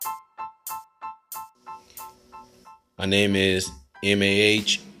My name is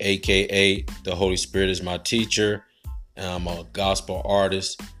MAH, aka the Holy Spirit is my teacher. And I'm a gospel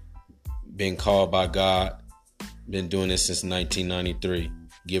artist, been called by God, been doing this since 1993,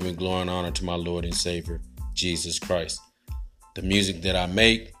 giving glory and honor to my Lord and Savior, Jesus Christ. The music that I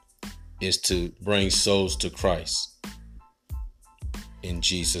make is to bring souls to Christ. In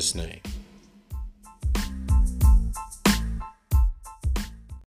Jesus' name.